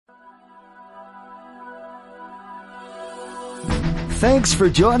Thanks for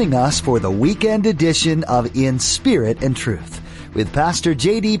joining us for the weekend edition of In Spirit and Truth with Pastor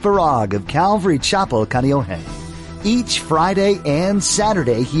J.D. Parag of Calvary Chapel, Kaneohe. Each Friday and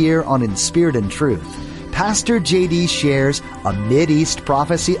Saturday here on In Spirit and Truth, Pastor J.D. shares a Mideast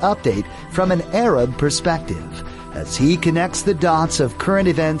prophecy update from an Arab perspective as he connects the dots of current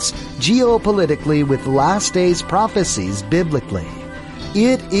events geopolitically with last days prophecies biblically.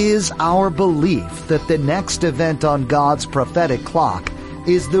 It is our belief that the next event on God's prophetic clock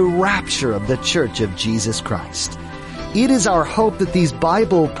is the rapture of the Church of Jesus Christ. It is our hope that these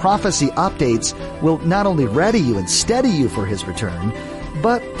Bible prophecy updates will not only ready you and steady you for His return,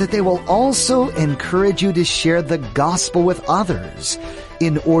 but that they will also encourage you to share the gospel with others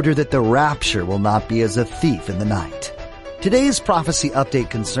in order that the rapture will not be as a thief in the night. Today's prophecy update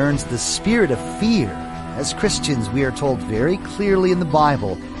concerns the spirit of fear. As Christians, we are told very clearly in the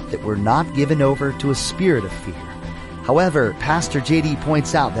Bible that we're not given over to a spirit of fear. However, Pastor J.D.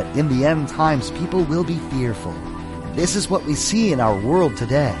 points out that in the end times, people will be fearful. And this is what we see in our world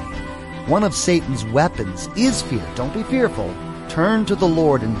today. One of Satan's weapons is fear. Don't be fearful. Turn to the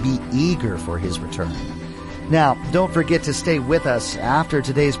Lord and be eager for His return. Now, don't forget to stay with us after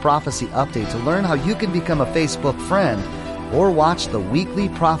today's prophecy update to learn how you can become a Facebook friend or watch the weekly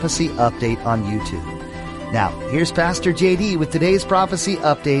prophecy update on YouTube. Now, here's Pastor J.D. with today's prophecy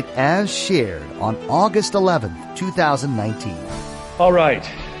update as shared on August 11th, 2019. All right,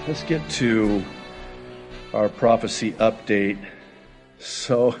 let's get to our prophecy update.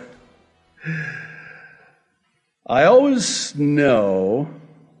 So, I always know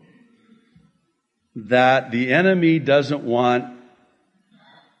that the enemy doesn't want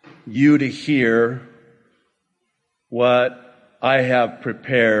you to hear what I have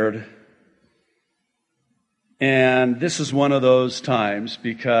prepared. And this is one of those times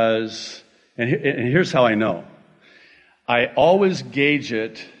because, and here's how I know. I always gauge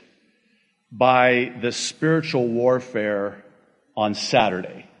it by the spiritual warfare on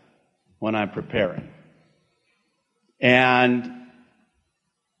Saturday when I'm preparing. And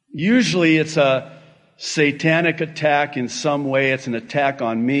usually it's a satanic attack in some way. It's an attack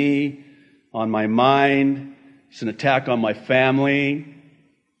on me, on my mind. It's an attack on my family.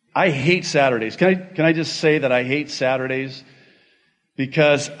 I hate Saturdays. Can I just say that I hate Saturdays?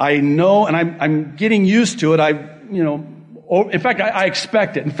 Because I know, and I'm getting used to it. In fact, I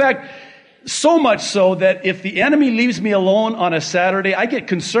expect it. In fact, so much so that if the enemy leaves me alone on a Saturday, I get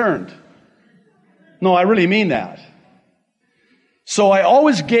concerned. No, I really mean that. So I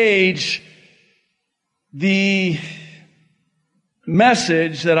always gauge the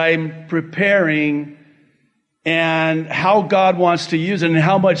message that I'm preparing and how God wants to use it and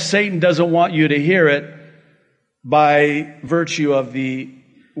how much Satan doesn't want you to hear it by virtue of the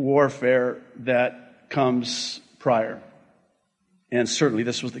warfare that comes prior. And certainly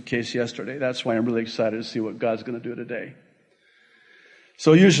this was the case yesterday. That's why I'm really excited to see what God's going to do today.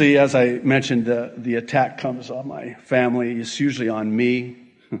 So usually, as I mentioned, the attack comes on my family. It's usually on me.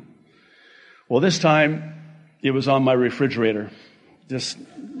 Well, this time it was on my refrigerator. Just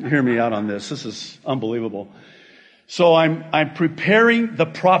hear me out on this. This is unbelievable. So I'm preparing the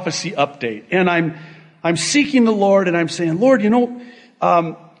prophecy update, and I'm seeking the Lord, and I'm saying, Lord,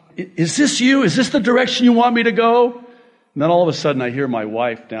 is this you? Is this the direction you want me to go? And then all of a sudden I hear my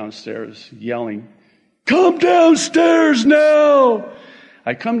wife downstairs yelling, "Come downstairs now!"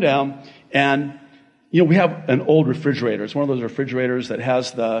 I come down, and we have an old refrigerator. It's one of those refrigerators that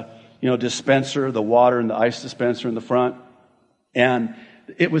has the dispenser, the water and the ice dispenser in the front, and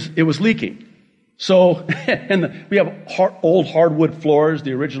it was leaking. So, and we have old hardwood floors,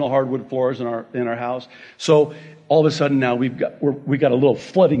 the original hardwood floors in our house. So all of a sudden now we got a little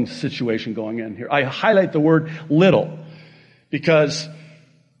flooding situation going in here. I highlight the word little because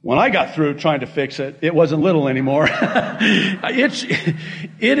when I got through trying to fix it, it wasn't little anymore.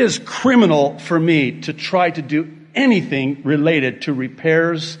 It is criminal for me to try to do anything related to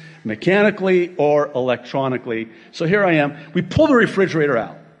repairs mechanically or electronically. So here I am. We pull the refrigerator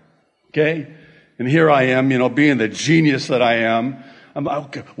out. Okay? And here I am, being the genius that I am. I'm like,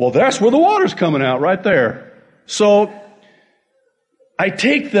 okay, well, that's where the water's coming out, right there. So I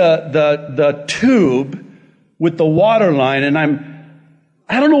take the tube with the water line, and I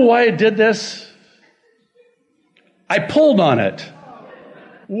don't know why I did this. I pulled on it.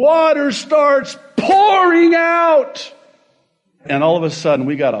 Water starts pouring out. And all of a sudden,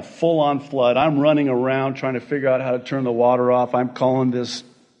 we got a full-on flood. I'm running around trying to figure out how to turn the water off. I'm calling this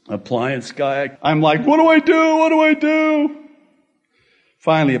appliance guy. I'm like, what do I do? What do I do?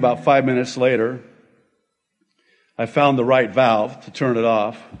 Finally, about 5 minutes later, I found the right valve to turn it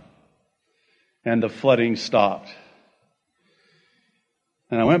off, and the flooding stopped.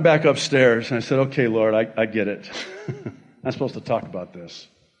 And I went back upstairs and I said, okay, Lord, I get it. I'm supposed to talk about this.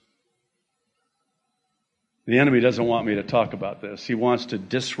 The enemy doesn't want me to talk about this. He wants to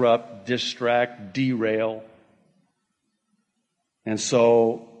disrupt, distract, derail. And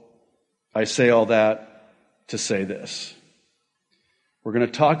so I say all that to say this. We're going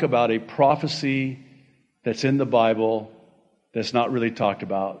to talk about a prophecy that's in the Bible that's not really talked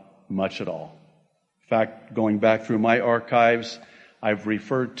about much at all. In fact, going back through my archives, I've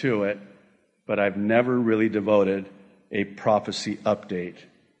referred to it, but I've never really devoted a prophecy update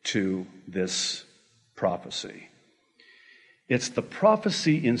to this prophecy. It's the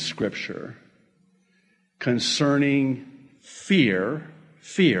prophecy in Scripture concerning fear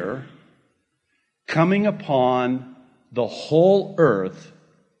coming upon the whole earth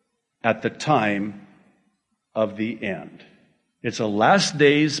at the time of the end. It's a last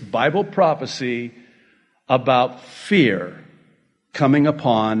days Bible prophecy about fear coming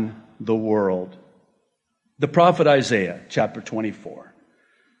upon the world. The prophet Isaiah, chapter 24.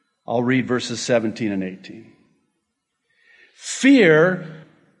 I'll read verses 17 and 18. Fear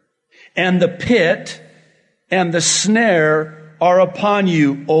and the pit and the snare are upon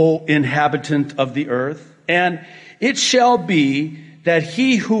you, O inhabitant of the earth, and it shall be that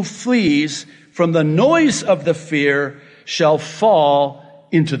he who flees from the noise of the fear shall fall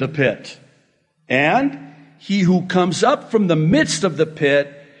into the pit. And he who comes up from the midst of the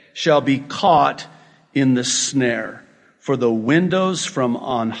pit shall be caught in the snare. For the windows from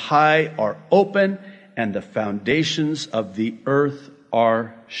on high are open, and the foundations of the earth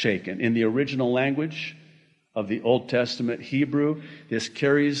are shaken. In the original language of the Old Testament Hebrew, this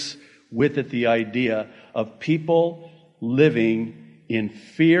carries with it the idea of people living in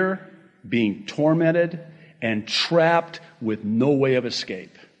fear, being tormented, and trapped with no way of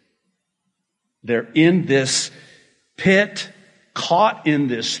escape. They're in this pit, caught in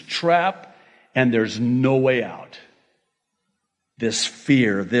this trap, and there's no way out. This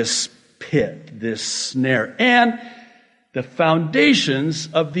fear, this pit, this snare, and the foundations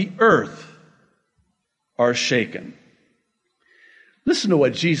of the earth are shaken. Listen to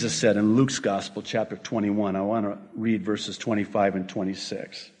what Jesus said in Luke's Gospel, chapter 21. I want to read verses 25 and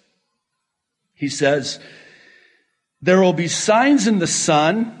 26. He says, there will be signs in the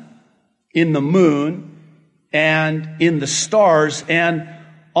sun, in the moon, and in the stars, and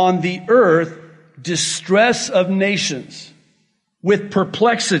on the earth distress of nations, with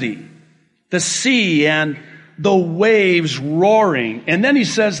perplexity, the sea and the waves roaring. And then he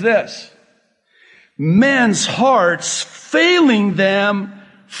says this, men's hearts failing them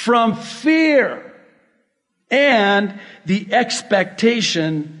from fear and the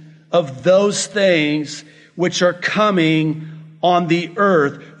expectation of those things which are coming on the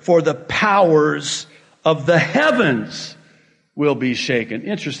earth, for the powers of the heavens will be shaken.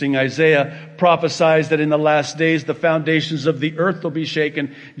 Interesting, Isaiah prophesies that in the last days the foundations of the earth will be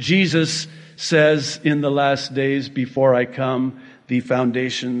shaken. Jesus says in the last days, before I come, the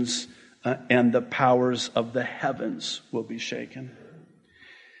foundations and the powers of the heavens will be shaken.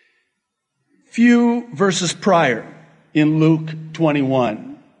 Few verses prior in Luke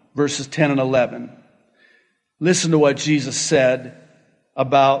 21, verses 10 and 11, listen to what Jesus said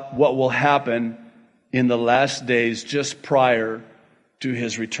about what will happen in the last days just prior to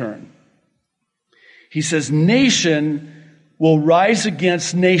his return. He says, nation will rise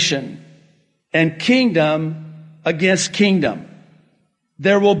against nation and kingdom against kingdom.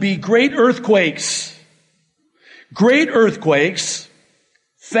 There will be great earthquakes,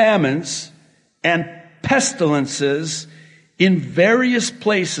 famines, and pestilences in various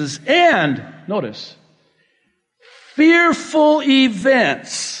places, and, notice, fearful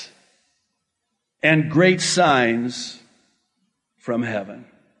events and great signs from heaven.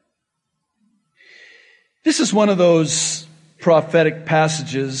 This is one of those prophetic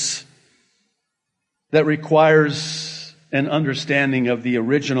passages that requires an understanding of the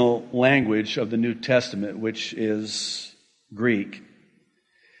original language of the New Testament, which is Greek.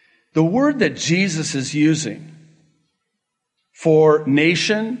 The word that Jesus is using for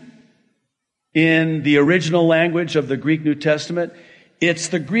nation in the original language of the Greek New Testament, it's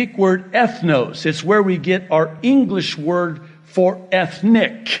the Greek word ethnos. It's where we get our English word for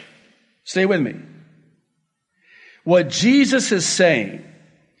ethnic. Stay with me. What Jesus is saying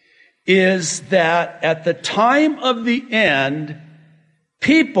is that at the time of the end,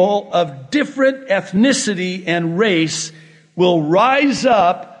 people of different ethnicity and race will rise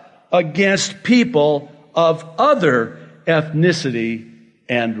up against people of other ethnicity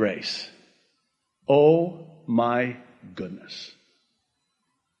and race. Oh my goodness.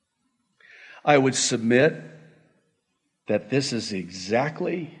 I would submit that this is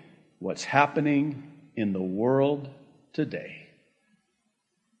exactly what's happening in the world today.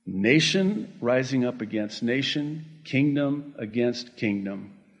 Nation rising up against nation, kingdom against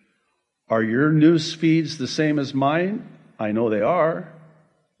kingdom. Are your news feeds the same as mine? I know they are.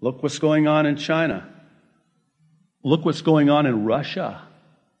 Look what's going on in China. Look what's going on in Russia.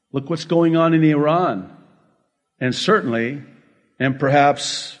 Look what's going on in Iran. And certainly, and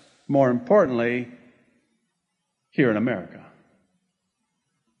perhaps more importantly, here in America.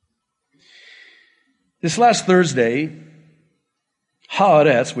 This last Thursday,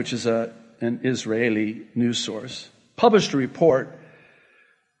 Haaretz, which is an Israeli news source, published a report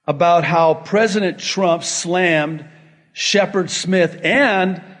about how President Trump slammed Shepard Smith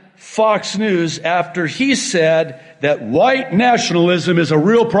and Fox News after he said that white nationalism is a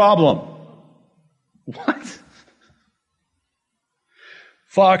real problem. What?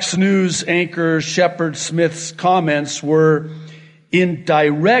 Fox News anchor Shepard Smith's comments were in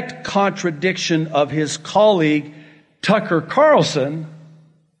direct contradiction of his colleague Tucker Carlson,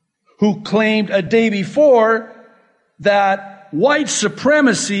 who claimed a day before that white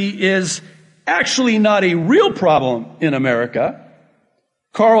supremacy is actually not a real problem in America.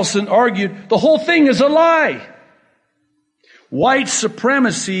 Carlson argued the whole thing is a lie. White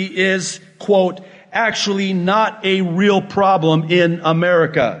supremacy is, quote, actually not a real problem in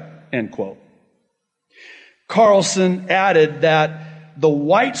America, end quote. Carlson added that the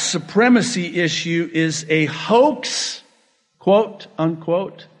white supremacy issue is a hoax, quote,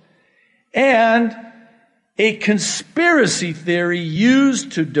 unquote, and a conspiracy theory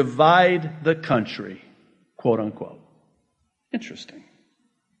used to divide the country, quote, unquote. Interesting.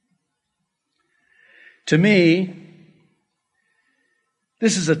 To me,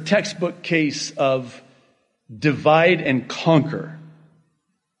 this is a textbook case of divide and conquer.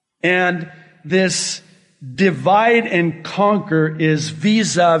 And this divide and conquer is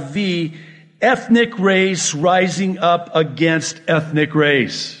vis-a-vis ethnic race rising up against ethnic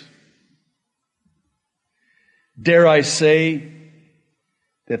race. Dare I say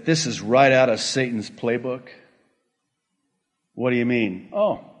that this is right out of Satan's playbook? What do you mean?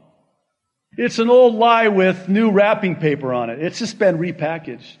 Oh, it's an old lie with new wrapping paper on it. It's just been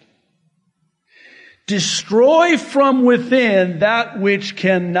repackaged. Destroy from within that which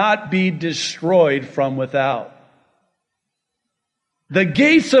cannot be destroyed from without. The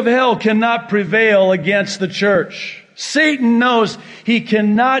gates of hell cannot prevail against the church. Satan knows he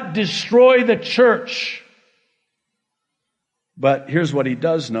cannot destroy the church. But here's what he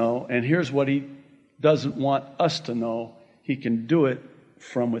does know, and here's what he doesn't want us to know. He can do it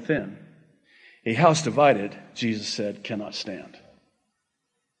from within. A house divided, Jesus said, cannot stand.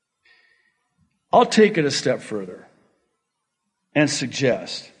 I'll take it a step further and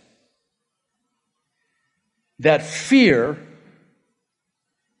suggest that fear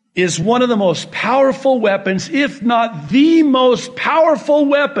is one of the most powerful weapons, if not the most powerful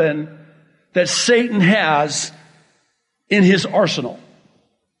weapon that Satan has in his arsenal.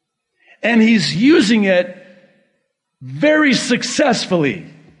 And he's using it very successfully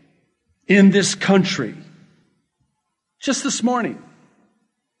in this country. Just this morning,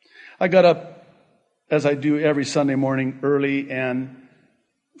 I got up, as I do every Sunday morning, early, and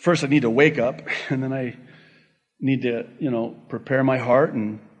first I need to wake up, and then I need to, prepare my heart.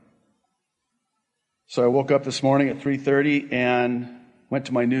 And so I woke up this morning at 3:30 and went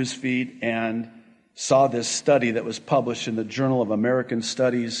to my news feed and saw this study that was published in the Journal of American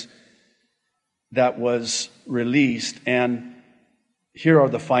Studies that was released, and here are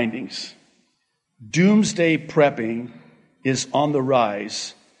the findings. Doomsday prepping is on the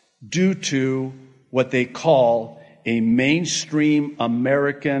rise due to what they call a mainstream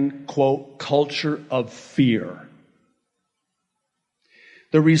American, quote, culture of fear.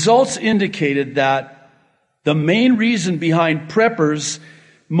 The results indicated that the main reason behind preppers'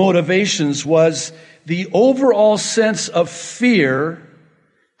 motivations was the overall sense of fear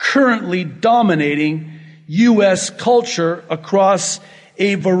currently dominating U.S. culture across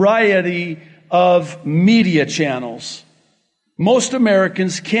a variety of media channels. Most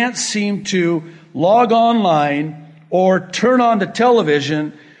Americans can't seem to log online or turn on the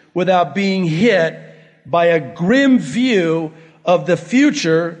television without being hit by a grim view of the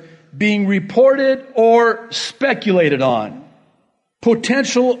future being reported or speculated on.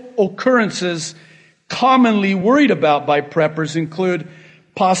 Potential occurrences commonly worried about by preppers include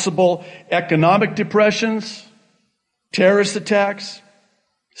possible economic depressions, terrorist attacks,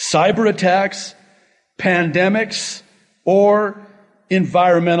 cyber attacks, pandemics, or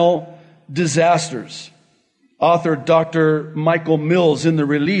environmental disasters. Author Dr. Michael Mills in the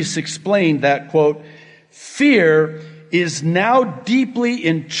release explained that, quote, fear is now deeply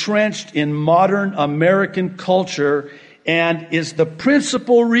entrenched in modern American culture and is the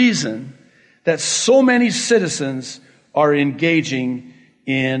principal reason that so many citizens are engaging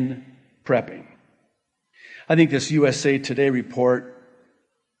in prepping. I think this USA Today report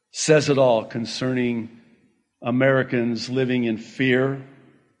says it all concerning Americans living in fear,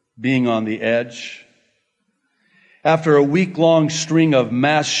 being on the edge. After a week-long string of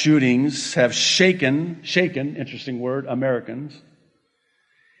mass shootings have shaken, interesting word, Americans,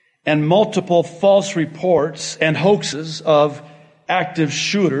 and multiple false reports and hoaxes of active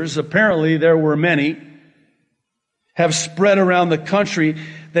shooters, apparently there were many, have spread around the country,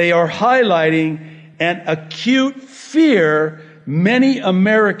 they are highlighting an acute fear many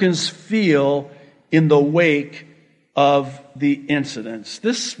Americans feel in the wake of the incidents.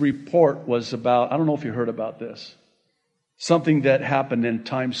 This report was about, I don't know if you heard about this, something that happened in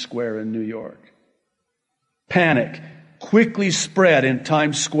Times Square in New York. Panic quickly spread in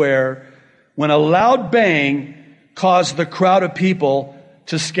Times Square when a loud bang caused the crowd of people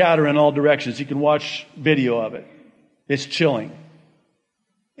to scatter in all directions. You can watch video of it. It's chilling.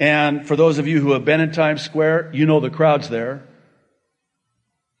 And for those of you who have been in Times Square, you know the crowd's there.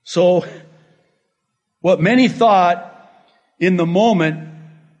 So what many thought in the moment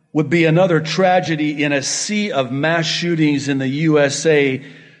would be another tragedy in a sea of mass shootings in the USA,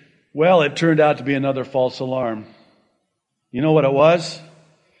 well, it turned out to be another false alarm. You know what it was?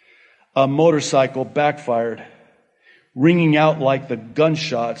 A motorcycle backfired, ringing out like the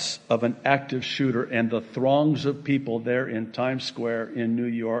gunshots of an active shooter, and the throngs of people there in Times Square in New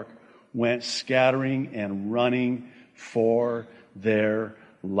York went scattering and running for their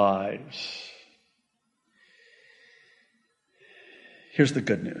lives. Here's the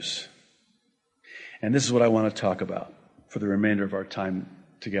good news. And this is what I want to talk about for the remainder of our time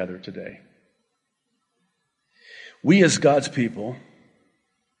together today. We as God's people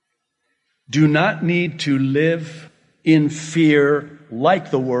do not need to live in fear like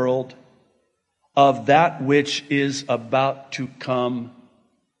the world of that which is about to come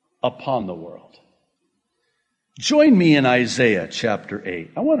upon the world. Join me in Isaiah chapter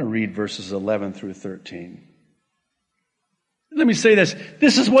 8. I want to read verses 11 through 13. Let me say this.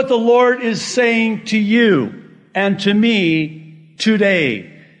 This is what the Lord is saying to you and to me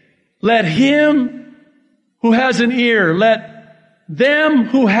today. Let him who has an ear, let them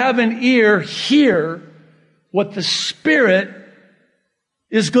who have an ear hear what the Spirit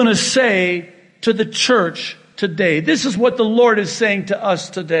is going to say to the church today. This is what the Lord is saying to us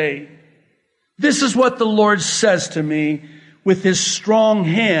today. This is what the Lord says to me with his strong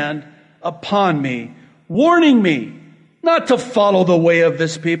hand upon me, warning me not to follow the way of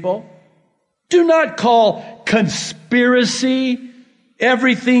this people. Do not call conspiracy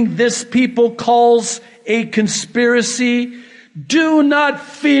everything this people calls a conspiracy. Do not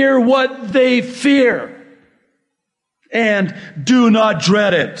fear what they fear, and do not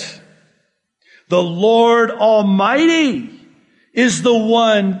dread it. The Lord Almighty is the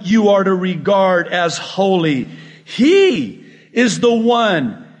one you are to regard as holy. He is the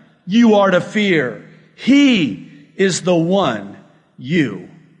one you are to fear. He is the one you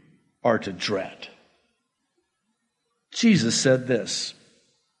are to dread. Jesus said this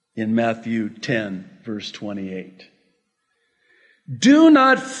in Matthew 10, verse 28. Do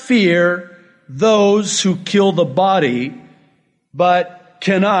not fear those who kill the body, but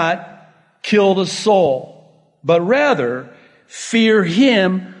cannot kill the soul, but rather fear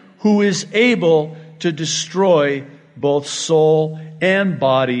him who is able to destroy both soul and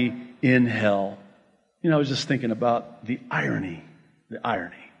body in hell. You know, I was just thinking about the irony.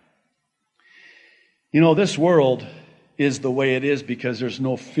 You know, this world is the way it is because there's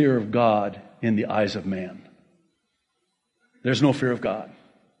no fear of God in the eyes of man. There's no fear of God.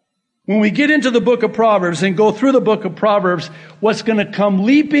 When we get into the book of Proverbs and go through the book of Proverbs, what's going to come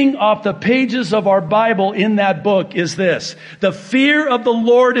leaping off the pages of our Bible in that book is this. The fear of the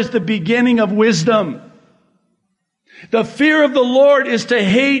Lord is the beginning of wisdom. The fear of the Lord is to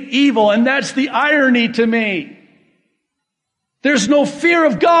hate evil, and that's the irony to me. There's no fear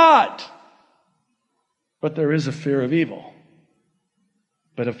of God, but there is a fear of evil.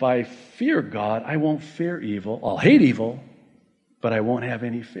 But if I fear God, I won't fear evil. I'll hate evil, but I won't have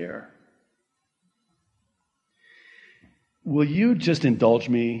any fear. Will you just indulge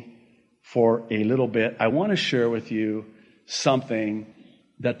me for a little bit? I want to share with you something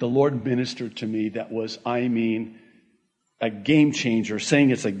that the Lord ministered to me that was, a game changer. Saying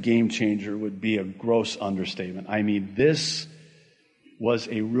it's a game changer would be a gross understatement. This was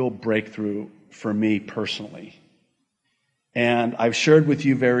a real breakthrough for me personally. And I've shared with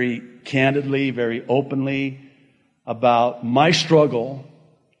you very candidly, very openly, about my struggle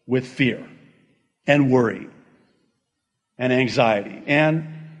with fear and worry and anxiety. And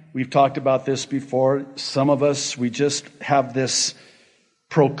we've talked about this before. Some of us, we just have this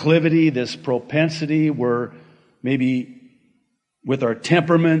proclivity, this propensity. We're maybe with our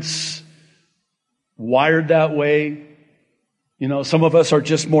temperaments wired that way. You know, some of us are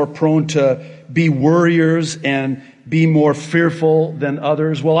just more prone to be worriers and be more fearful than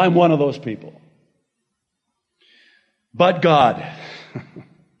others. Well, I'm one of those people. But God,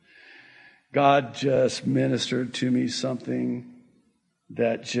 God just ministered to me something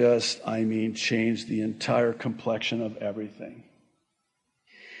that just, changed the entire complexion of everything.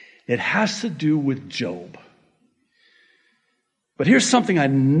 It has to do with Job. But here's something I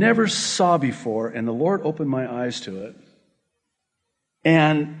never saw before, and the Lord opened my eyes to it.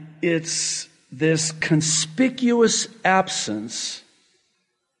 And it's this conspicuous absence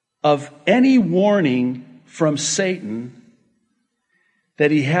of any warning from Satan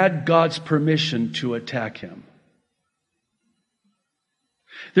that he had God's permission to attack him.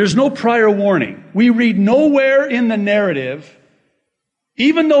 There's no prior warning. We read nowhere in the narrative,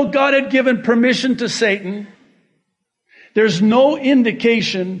 even though God had given permission to Satan, there's no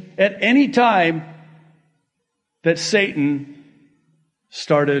indication at any time that Satan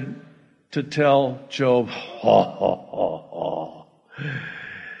started to tell Job,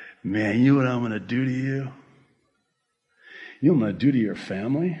 man, you know what I'm going to do to you? You know what I'm going to do to your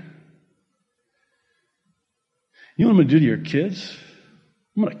family? You know what I'm going to do to your kids?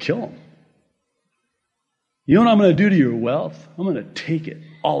 I'm going to kill them. You know what I'm going to do to your wealth? I'm going to take it,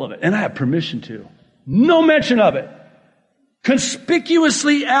 all of it. And I have permission to. No mention of it.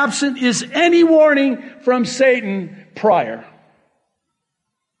 Conspicuously absent is any warning from Satan prior.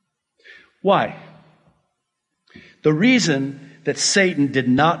 Why? The reason that Satan did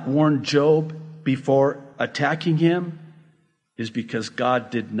not warn Job before attacking him is because God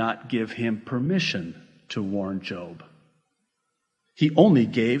did not give him permission to warn Job. He only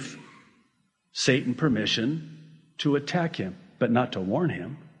gave Satan permission to attack him, but not to warn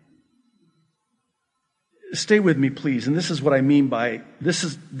him. Stay with me, please. And this is what I mean by, this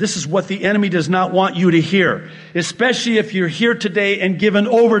is what the enemy does not want you to hear, especially if you're here today and given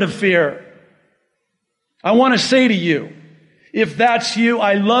over to fear. I want to say to you, if that's you,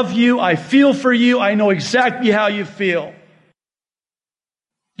 I love you, I feel for you, I know exactly how you feel.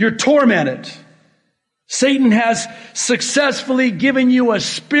 You're tormented. Satan has successfully given you a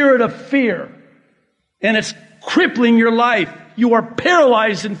spirit of fear, and it's crippling your life. You are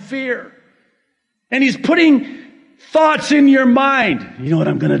paralyzed in fear. And he's putting thoughts in your mind. You know what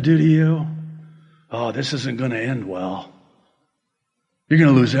I'm going to do to you? Oh, this isn't going to end well. You're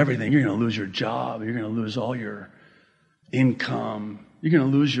going to lose everything. You're going to lose your job. You're going to lose all your income. You're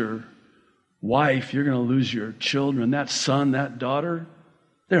going to lose your wife. You're going to lose your children. That son, that daughter,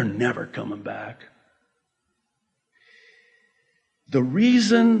 they're never coming back. The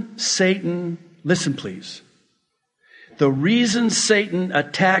reason Satan, listen please, the reason Satan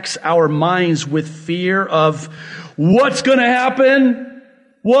attacks our minds with fear of what's going to happen,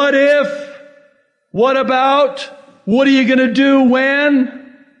 what if, what about, what are you going to do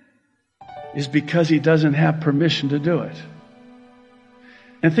when, is because he doesn't have permission to do it.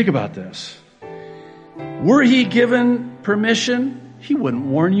 And think about this. Were he given permission, he wouldn't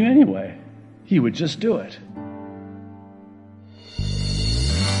warn you anyway. He would just do it.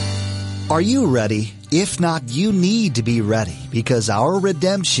 Are you ready? If not, you need to be ready because our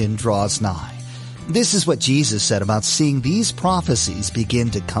redemption draws nigh. This is what Jesus said about seeing these prophecies begin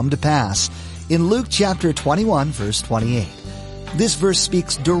to come to pass in Luke chapter 21, verse 28. This verse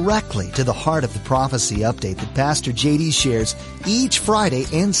speaks directly to the heart of the prophecy update that Pastor JD shares each Friday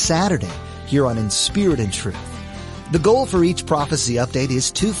and Saturday here on In Spirit and Truth. The goal for each prophecy update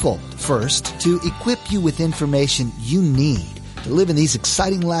is twofold. First, to equip you with information you need to live in these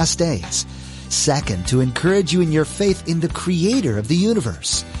exciting last days. Second, to encourage you in your faith in the Creator of the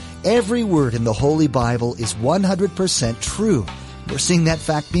universe. Every word in the Holy Bible is 100% true. We're seeing that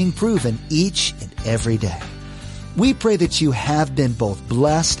fact being proven each and every day. We pray that you have been both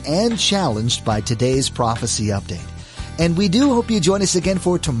blessed and challenged by today's prophecy update. And we do hope you join us again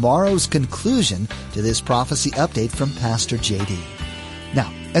for tomorrow's conclusion to this prophecy update from Pastor JD. Now,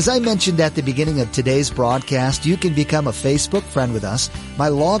 as I mentioned at the beginning of today's broadcast, you can become a Facebook friend with us by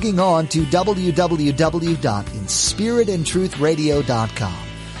logging on to www.inspiritandtruthradio.com.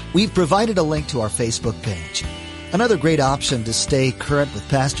 We've provided a link to our Facebook page. Another great option to stay current with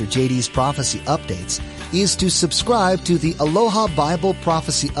Pastor JD's prophecy updates is to subscribe to the Aloha Bible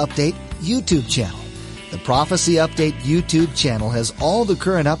Prophecy Update YouTube channel. The Prophecy Update YouTube channel has all the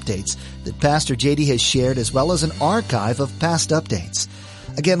current updates that Pastor JD has shared, as well as an archive of past updates.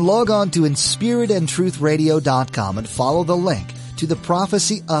 Again, log on to inspiritandtruthradio.com and follow the link to the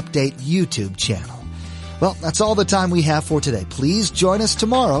Prophecy Update YouTube channel. Well, that's all the time we have for today. Please join us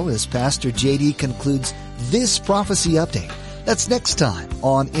tomorrow as Pastor JD concludes this prophecy update. That's next time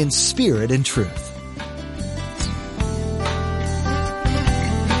on In Spirit and Truth.